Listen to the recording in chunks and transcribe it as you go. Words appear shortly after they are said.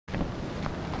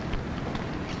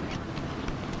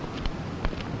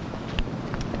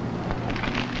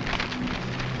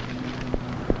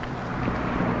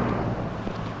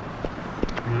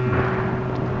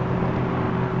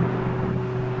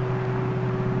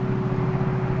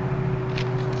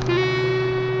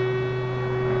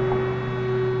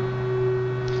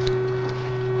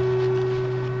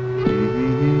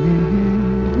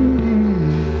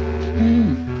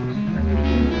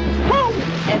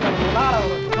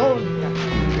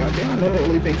the hell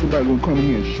they think somebody gonna come in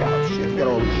here and shout shit? Got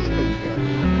all this shit you got.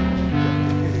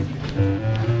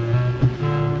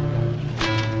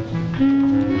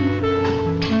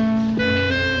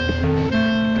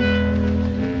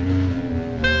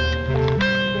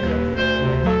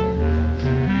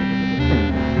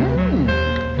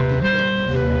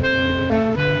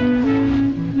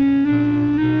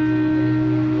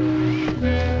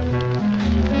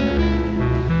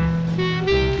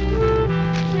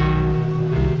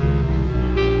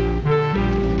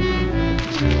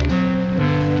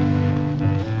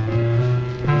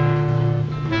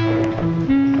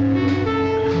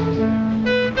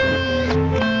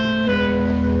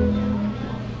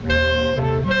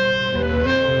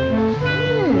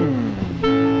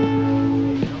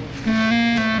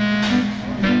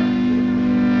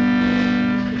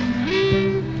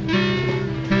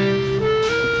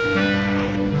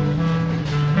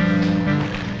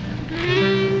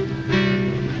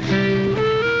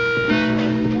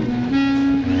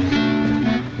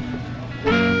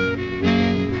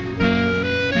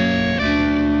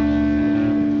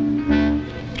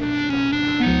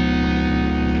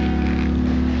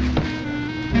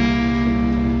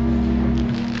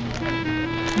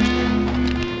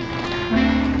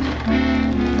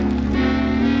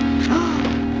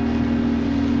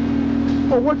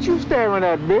 What you staring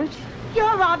at, bitch?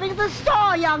 You're robbing the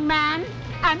store, young man.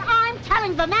 And I'm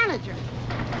telling the manager.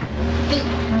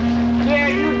 Yeah,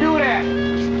 you do that.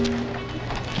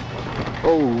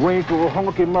 Oh, wrinkle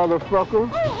honky motherfucker.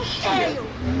 Oh, shit.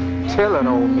 Telling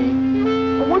on me.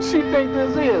 What she think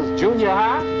this is, junior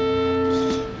high?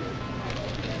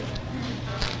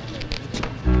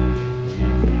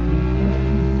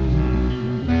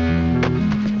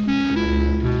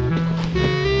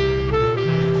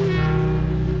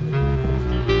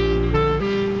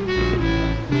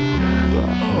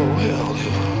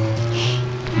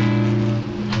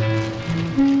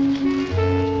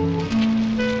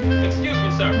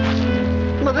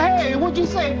 What'd you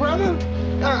say, brother?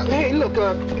 Hey, look,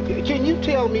 can you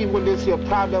tell me when this here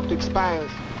product expires?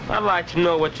 I'd like to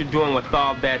know what you're doing with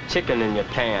all that chicken in your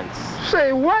pants.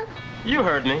 Say what? You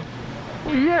heard me.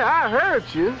 Well, yeah, I heard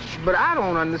you, but I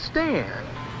don't understand.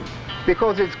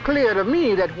 Because it's clear to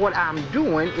me that what I'm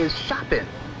doing is shopping.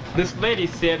 This lady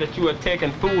said that you were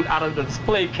taking food out of the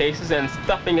display cases and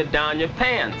stuffing it down your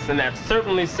pants, and that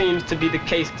certainly seems to be the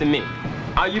case to me.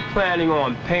 Are you planning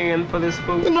on paying for this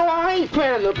food? No, I ain't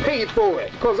planning to pay for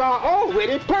it, because I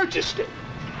already purchased it.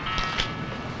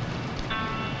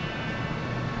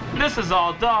 This is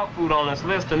all dog food on this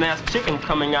list, and that's chicken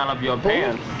coming out of your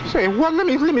pants. Say what? Let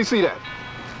me see that.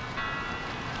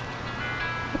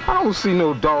 I don't see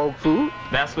no dog food.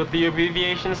 That's what the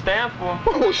abbreviation stands for.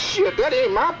 Oh, shit, that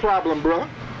ain't my problem, bro.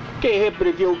 Can't help it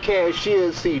if your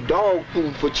cashier see dog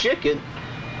food for chicken.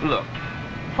 Look,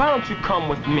 why don't you come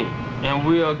with me, and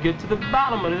we'll get to the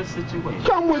bottom of this situation.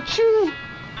 Come with you?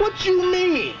 What you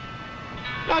mean?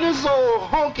 Now this old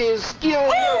honky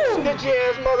skill snitchy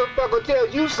ass motherfucker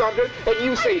tells you something, and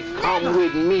you say, come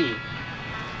with me.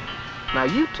 Now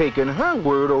you taking her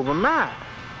word over mine.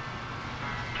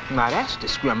 Now that's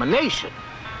discrimination.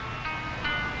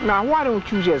 Now why don't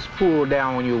you just pull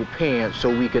down your pants so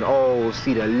we can all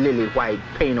see the lily white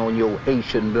paint on your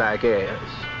Haitian black ass?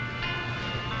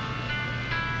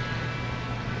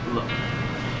 Look,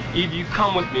 either you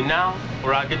come with me now,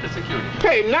 or I'll get the security.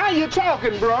 Hey, now you're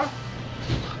talking, bro.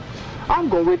 I'm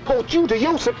gonna report you to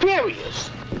your superiors.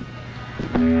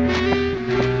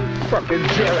 Fucking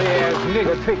jelly-ass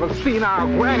nigga take a senile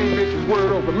granny bitch's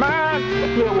word over mine.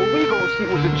 Yeah, well, we gonna see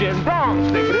what the Jim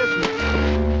Browns think of this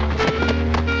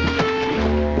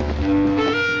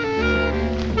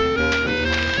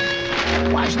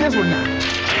one. Watch this one now.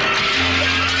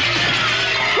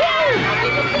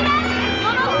 Woo!